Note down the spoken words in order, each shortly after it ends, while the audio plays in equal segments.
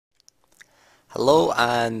Hello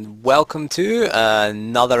and welcome to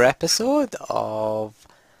another episode of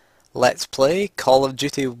Let's Play Call of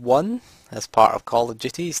Duty 1 as part of Call of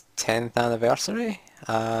Duty's 10th anniversary.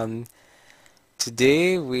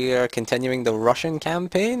 Today we are continuing the Russian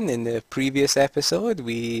campaign. In the previous episode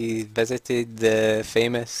we visited the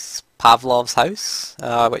famous Pavlov's house,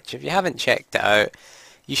 which if you haven't checked it out,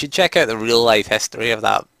 you should check out the real life history of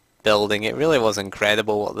that building. It really was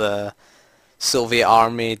incredible what the Soviet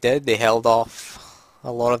army did. They held off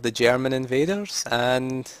a lot of the German invaders,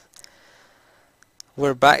 and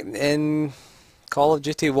we're back in Call of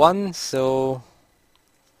Duty 1, so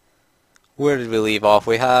where did we leave off?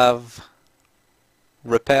 We have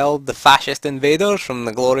repelled the fascist invaders from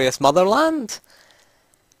the glorious motherland,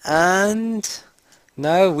 and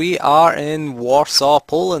now we are in Warsaw,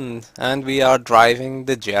 Poland, and we are driving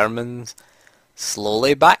the Germans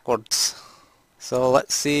slowly backwards. So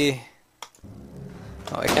let's see.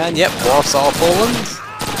 Oh, we can, yep, Warsaw, Poland.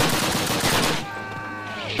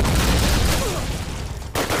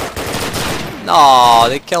 No,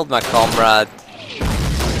 they killed my comrade.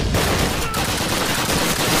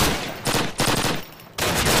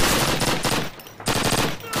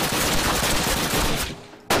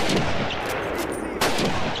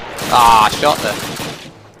 Ah, shot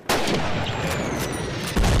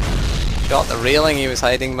the railing he was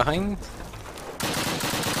hiding behind.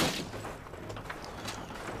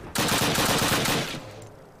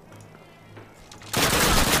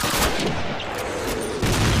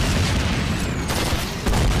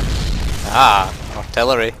 Ah,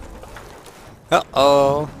 artillery.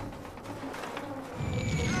 Uh-oh.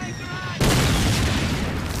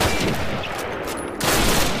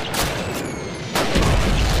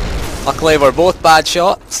 Luckily we're both bad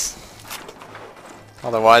shots.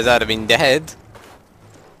 Otherwise I'd have been dead.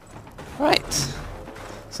 Right.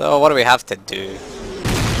 So what do we have to do?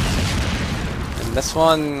 In this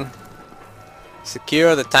one,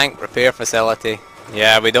 secure the tank repair facility.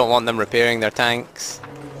 Yeah, we don't want them repairing their tanks.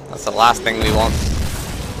 That's the last thing we want.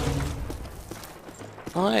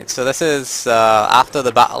 Alright, so this is after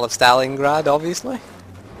the Battle of Stalingrad, obviously.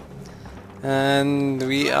 And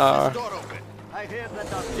we are... I hear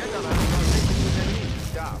that our general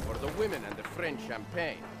is going to for the women and the French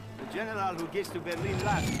champagne. The general who gets to Berlin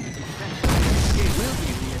last will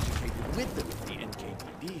be re-educated with them if the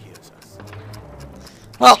NKVD hears us.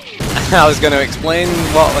 Well, I was going to explain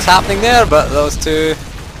what was happening there, but those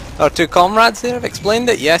our two comrades there have explained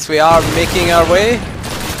it. Yes, we are making our way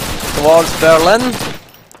towards Berlin.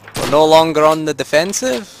 We're no longer on the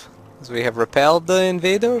defensive, as we have repelled the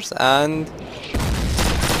invaders, and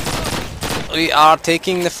we are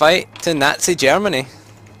taking the fight to Nazi Germany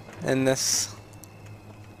in this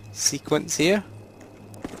sequence here.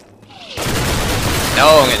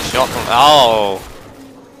 No, I'm getting shot from... Oh!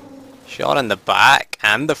 Shot in the back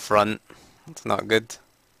and the front. That's not good.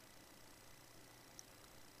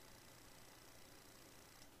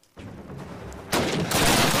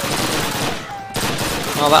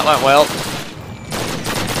 Oh, that went well.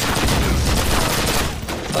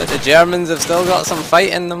 Like the Germans have still got some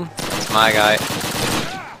fight in them. That's my guy.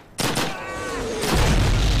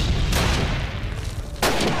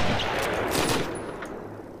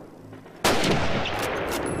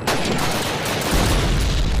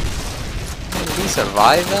 Did he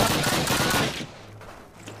survive that?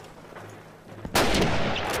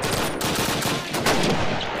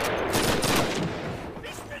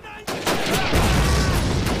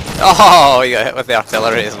 Oh, you got hit with the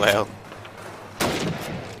artillery as well.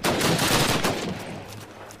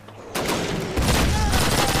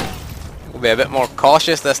 We'll be a bit more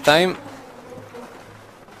cautious this time.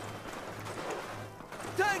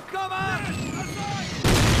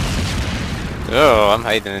 Oh, I'm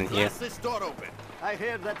hiding in here. I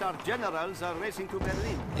hear that our generals are racing to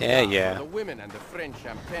Berlin. Yeah. The women and the French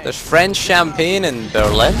champagne. There's French champagne in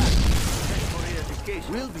Berlin.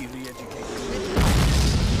 Will be re-educated.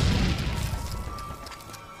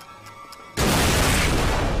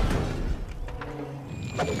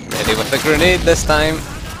 Ready with the grenade this time.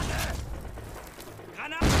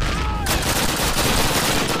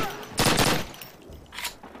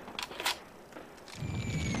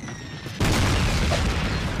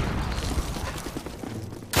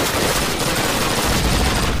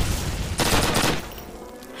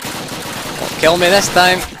 Won't kill me this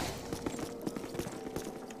time.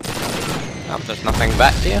 Oh, there's nothing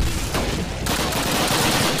back here.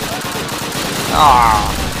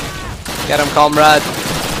 Ah, get him, comrade.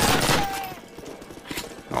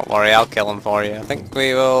 Don't worry, I'll kill him for you. I think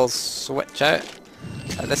we will switch out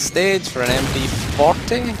at this stage for an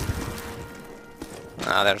MP40.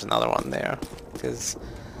 Ah, there's another one there. Because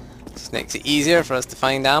This makes it easier for us to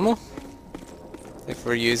find ammo if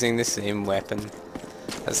we're using the same weapon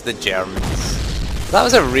as the Germans. That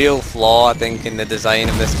was a real flaw, I think, in the design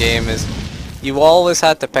of this game, is you always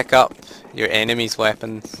had to pick up your enemy's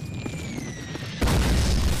weapons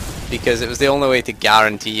because it was the only way to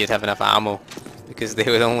guarantee you'd have enough ammo, because they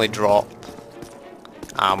would only drop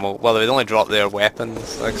ammo, well, they would only drop their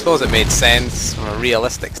weapons. I suppose it made sense from a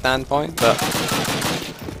realistic standpoint, but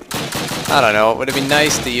I don't know, it would have been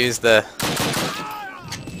nice to use the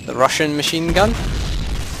Russian machine gun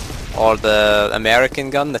or the American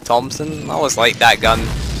gun, the Thompson. I always liked that gun,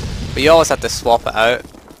 but you always had to swap it out.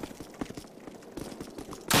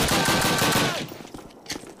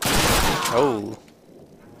 Oh.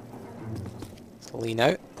 So lean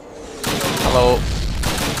out. Hello.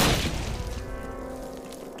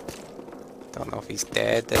 Don't know if he's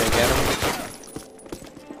dead. Did I get him?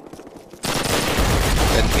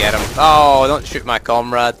 Didn't get him. Oh, don't shoot my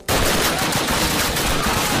comrade.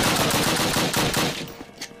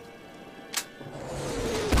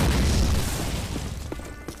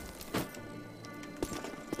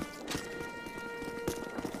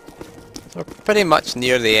 We're pretty much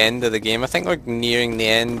near the end of the game. I think we're nearing the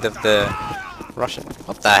end of the Russian...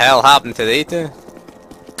 What the hell happened to they two?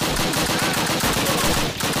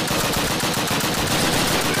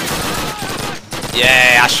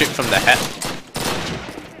 Yeah, I shoot from the hip.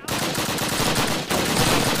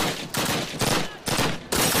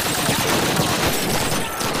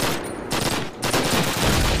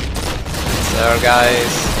 There,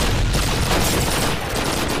 guys.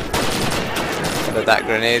 Where did that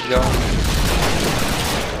grenade go?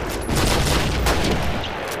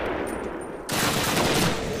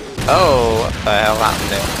 Oh, what the hell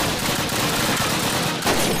happened there?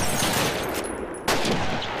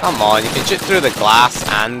 Come on, you can shoot through the glass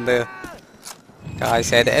and the guy's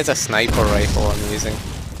head. It is a sniper rifle I'm using.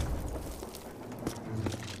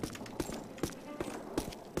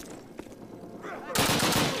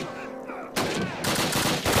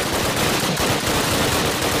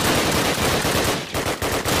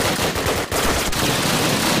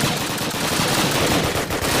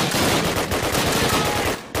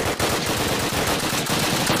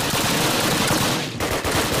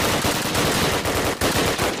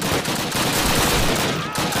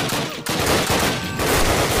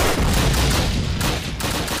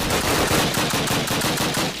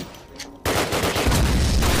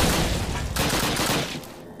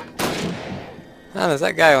 Man, is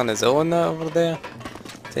that guy on his own now over there?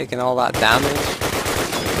 Taking all that damage?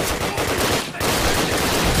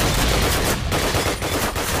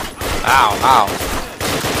 Ow, ow.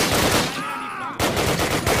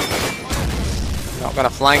 Not gonna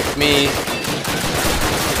flank me.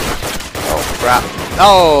 Oh crap.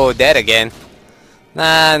 Oh, dead again.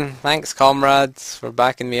 Man, thanks comrades for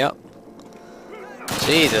backing me up.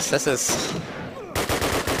 Jesus, this is...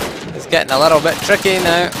 It's getting a little bit tricky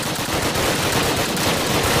now.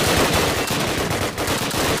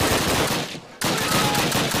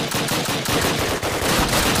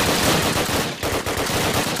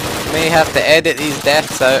 May have to edit these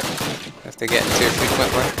deaths out if they get too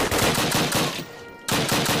frequently.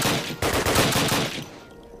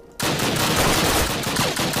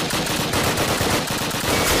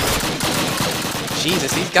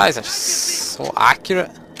 Jesus, these guys are so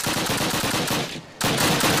accurate.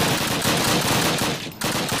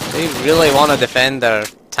 They really want to defend their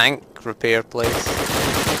tank repair place.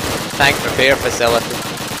 Tank repair facility.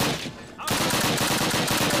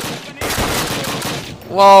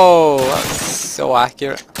 Whoa, that's so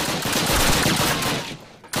accurate.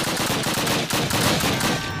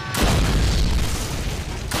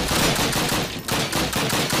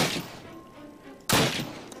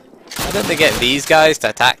 Why did they get these guys to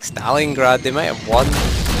attack Stalingrad? They might have won.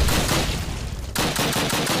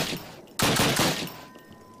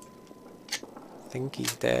 I think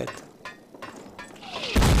he's dead.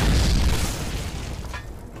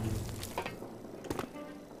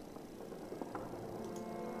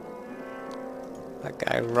 That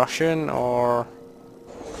guy Russian or...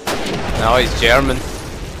 No, he's German.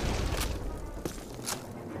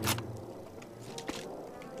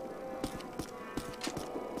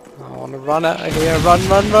 I want to run out of here. Run,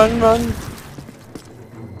 run, run, run!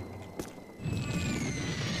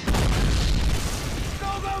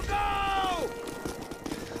 Go, go, go!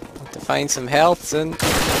 Have to find some health soon.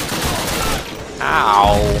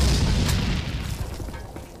 Ow!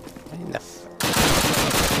 In the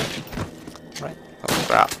right. Oh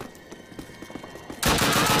crap.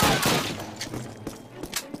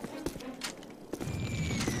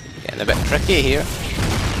 Getting a bit tricky here.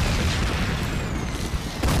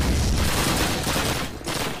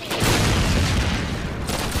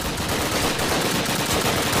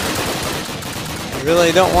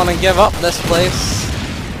 Really don't want to give up this place.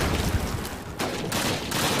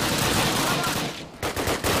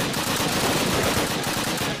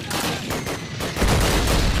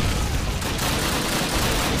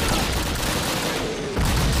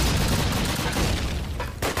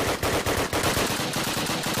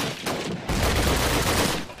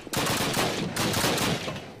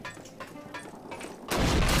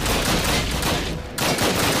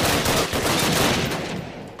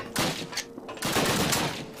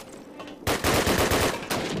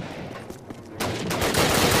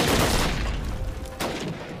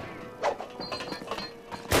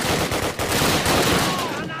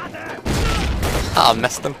 Ah, I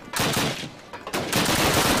missed him.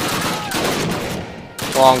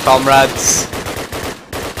 Come on, comrades.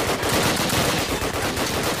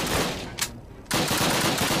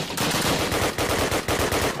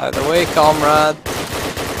 Out of the way, comrade.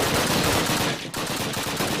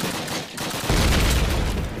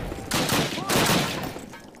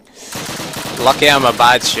 Lucky I'm a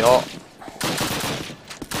bad shot.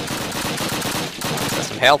 Get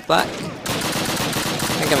some health back.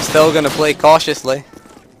 I think I'm still gonna play cautiously,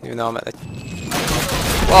 even though I'm at the...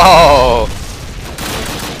 Whoa!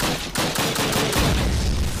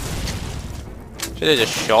 Should have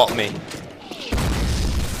just shot me.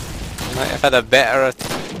 Might have had a better...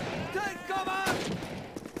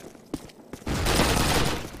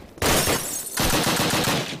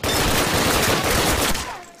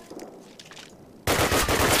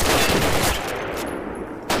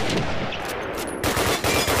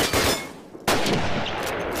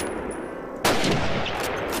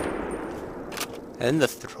 in the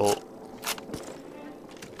throat.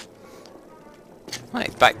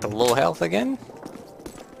 Right, back to low health again.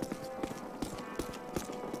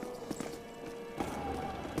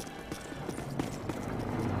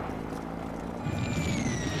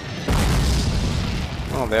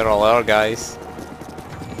 Oh, they're all our guys.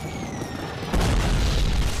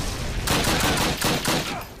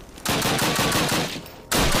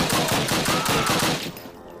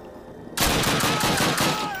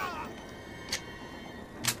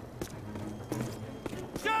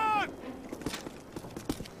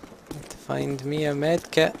 Find me a med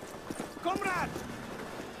kit. Comrade!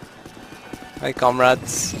 Hi,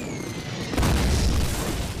 comrades.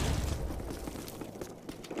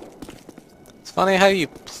 It's funny how you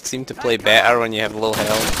seem to play better when you have low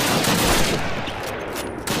health.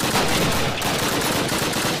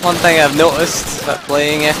 One thing I've noticed about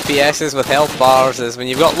playing FPSs with health bars is when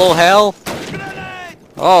you've got low health...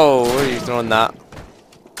 Oh, where are you throwing that?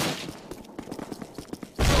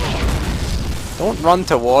 Don't run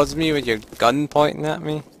towards me with your gun pointing at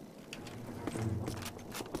me.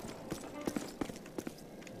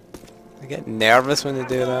 I get nervous when they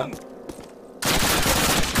do that.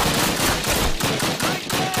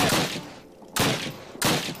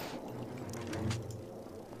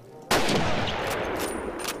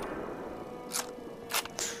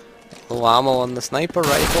 Low ammo on the sniper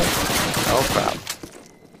rifle. Oh crap.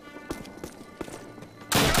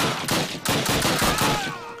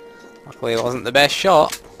 Luckily it wasn't the best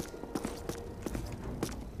shot.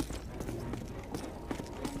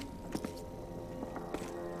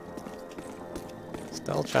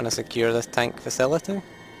 Still trying to secure this tank facility.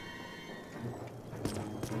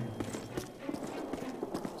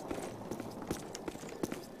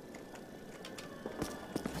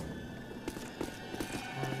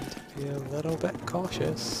 And be a little bit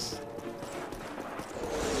cautious.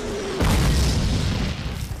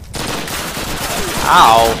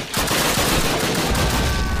 Ow!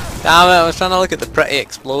 Damn it, I was trying to look at the pretty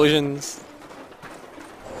explosions.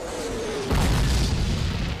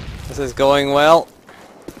 This is going well.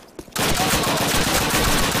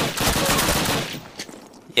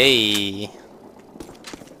 Yay!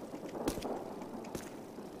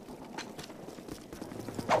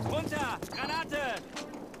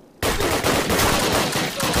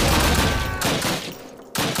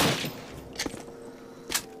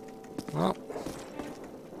 Well,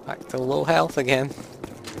 back to low health again.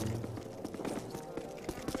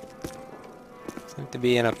 Seem to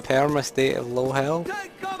be in a perma state of low health.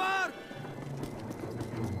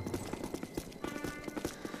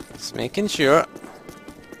 Just making sure.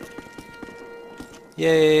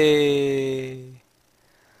 Yay!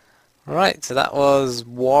 Right, so that was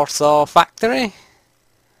Warsaw Factory.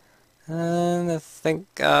 And I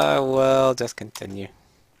think I will just continue.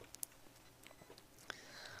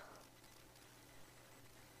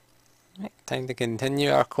 Right, time to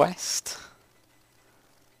continue our quest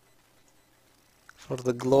for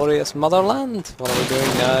the glorious motherland. What are we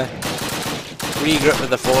doing now? Regroup with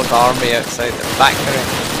the 4th Army outside the factory.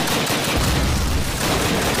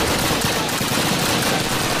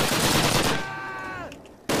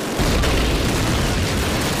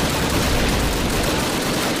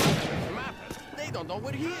 attendant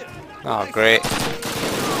were here. Oh, great.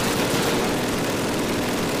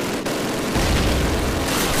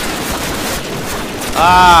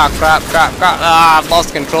 Ah, crap, crap, crap. Ah, I've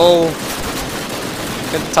lost control.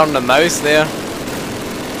 Couldn't turn the mouse there.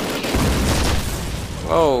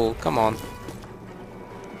 Whoa, come on.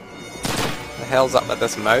 The hell's up with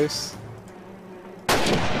this mouse?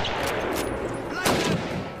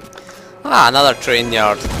 Ah, another train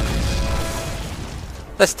yard.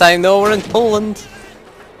 This time though we're in Poland.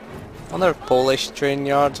 Other Polish train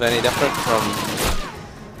yards, very different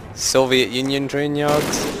from Soviet Union train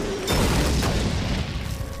yards.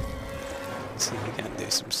 Let's see if we can do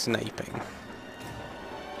some sniping.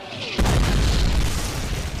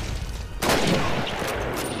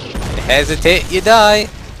 You hesitate, you die.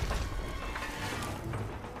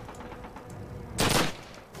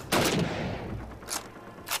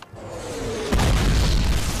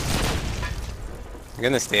 I'm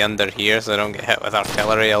gonna stay under here so I don't get hit with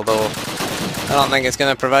artillery, although I don't think it's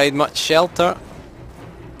gonna provide much shelter.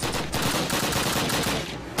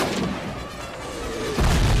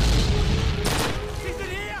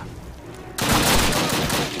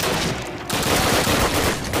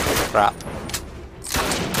 Crap.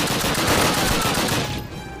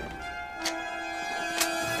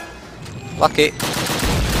 Lucky.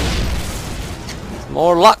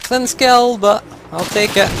 More luck than skill, but I'll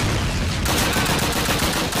take it.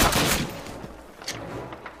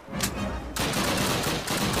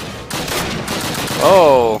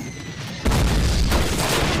 Oh!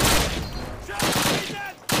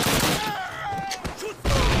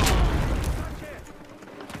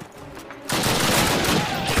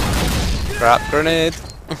 Crap grenade.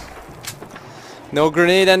 No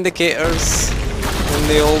grenade indicators in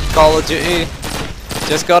the old Call of Duty.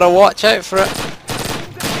 Just gotta watch out for it.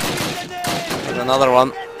 There's another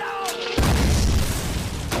one.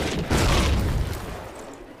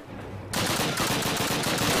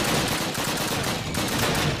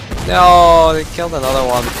 No, they killed another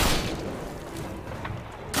one.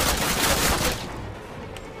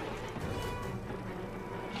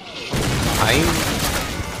 Fine.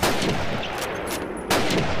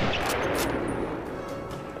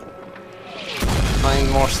 Find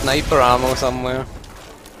more sniper ammo somewhere.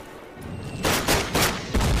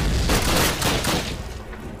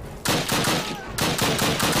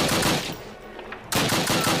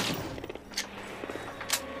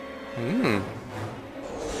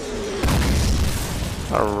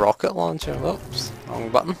 A rocket launcher. Oops, wrong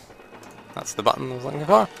button. That's the button I was looking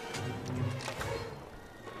for.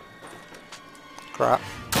 Crap.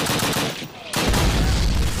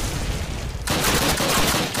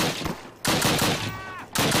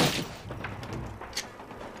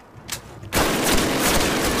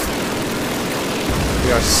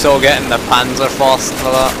 We are so getting the Panzerfaust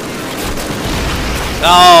for that.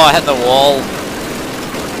 Oh, I hit the wall.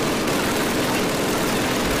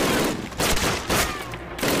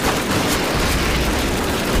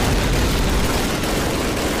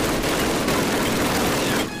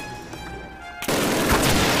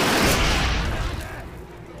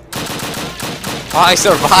 Oh, I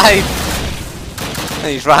survived!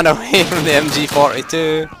 And he's ran away from the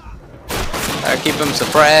MG42. Gotta keep him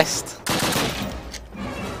suppressed.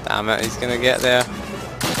 Damn it, he's gonna get there.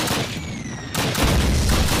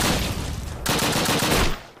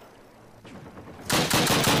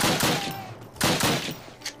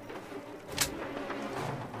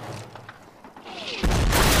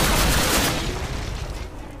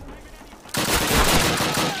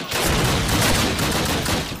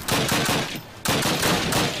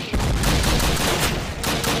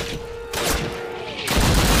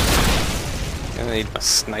 I need my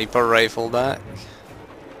sniper rifle back.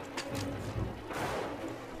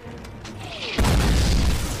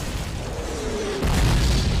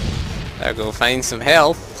 I'll go find some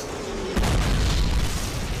health.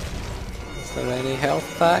 Is there any health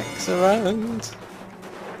packs around?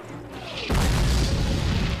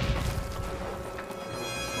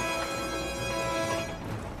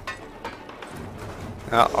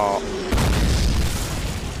 Uh-oh.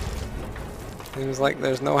 Seems like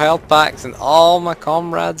there's no health packs and all my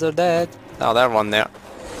comrades are dead. Oh, there's one there.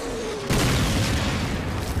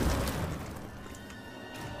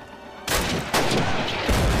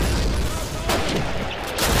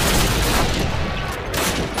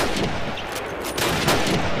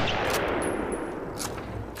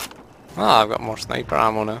 Oh, I've got more sniper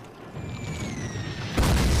ammo now.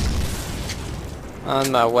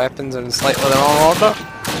 And my weapons are in slightly the wrong order.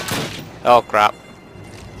 Oh crap.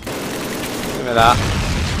 Give me that.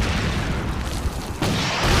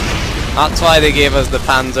 That's why they gave us the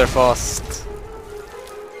Panzerfaust.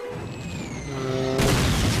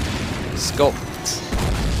 Scoped.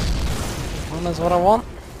 One is what I want.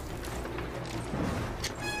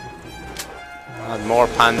 And more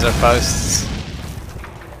Panzerfausts.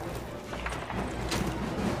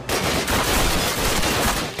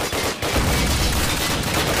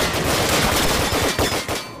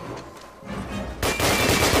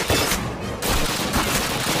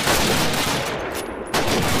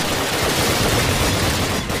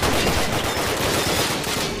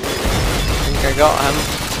 I got him.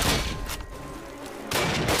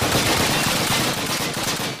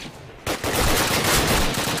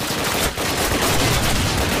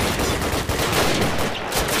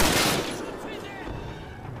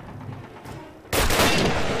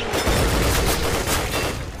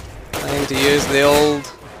 Time to use the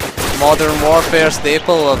old modern warfare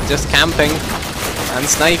staple of just camping and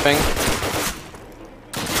sniping.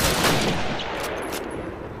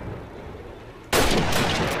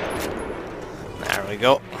 There we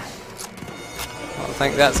go. I don't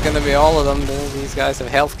think that's going to be all of them. These guys have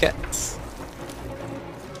health kits.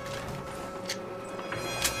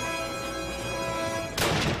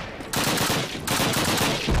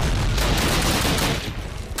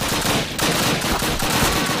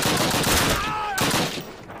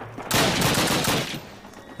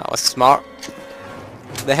 That was smart.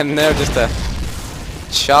 Them there just to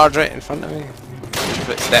charge right in front of me.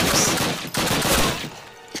 Footsteps.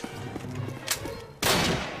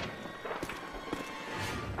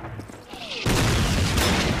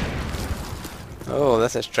 Oh,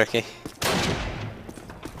 this is tricky.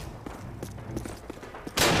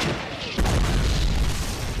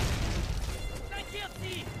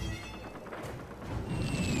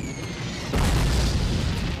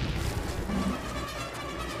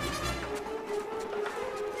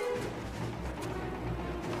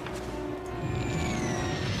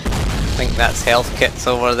 I think that's health kits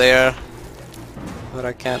over there, but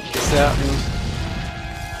I can't be certain.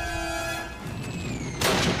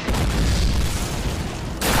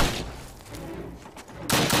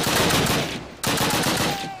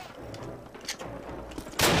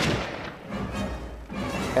 Where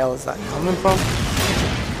the hell is that coming from?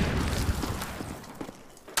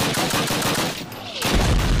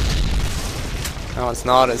 No, it's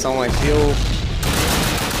not, it's only fuel.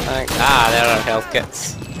 There are health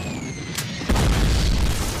kits.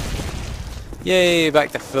 Yay,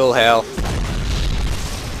 back to full health.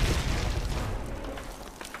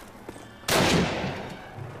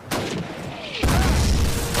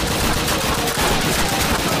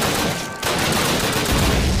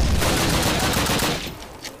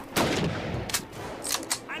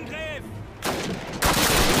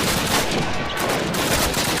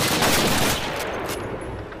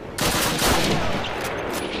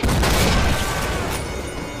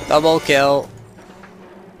 Double kill.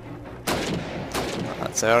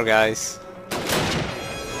 That's our guys.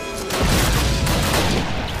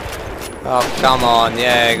 Oh, come on.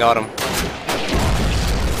 Yeah, got him.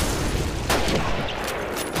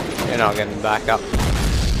 You're not getting back up.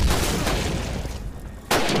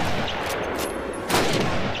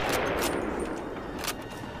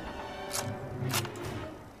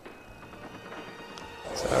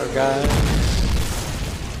 That's our guy.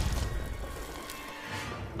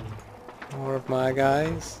 More of my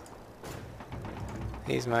guys.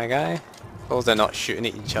 He's my guy. Suppose they're not shooting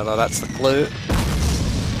at each other, that's the clue.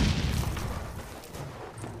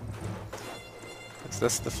 Is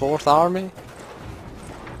this the 4th army?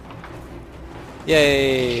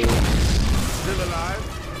 Yay! Still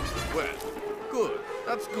alive? Well, good.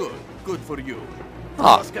 That's good. Good for you.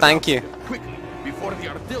 Oh, thank you. Quickly, before the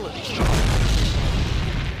artillery starts.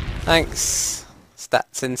 Thanks,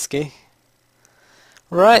 Statsinski.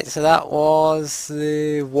 Right, so that was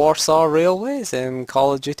the Warsaw Railways in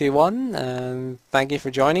Call of Duty 1, and thank you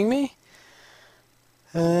for joining me.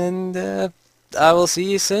 And I will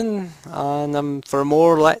see you soon and for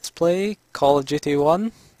more Let's Play Call of Duty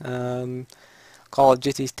 1. Call of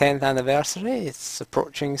Duty's 10th anniversary, it's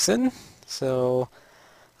approaching soon, so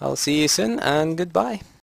I'll see you soon and goodbye.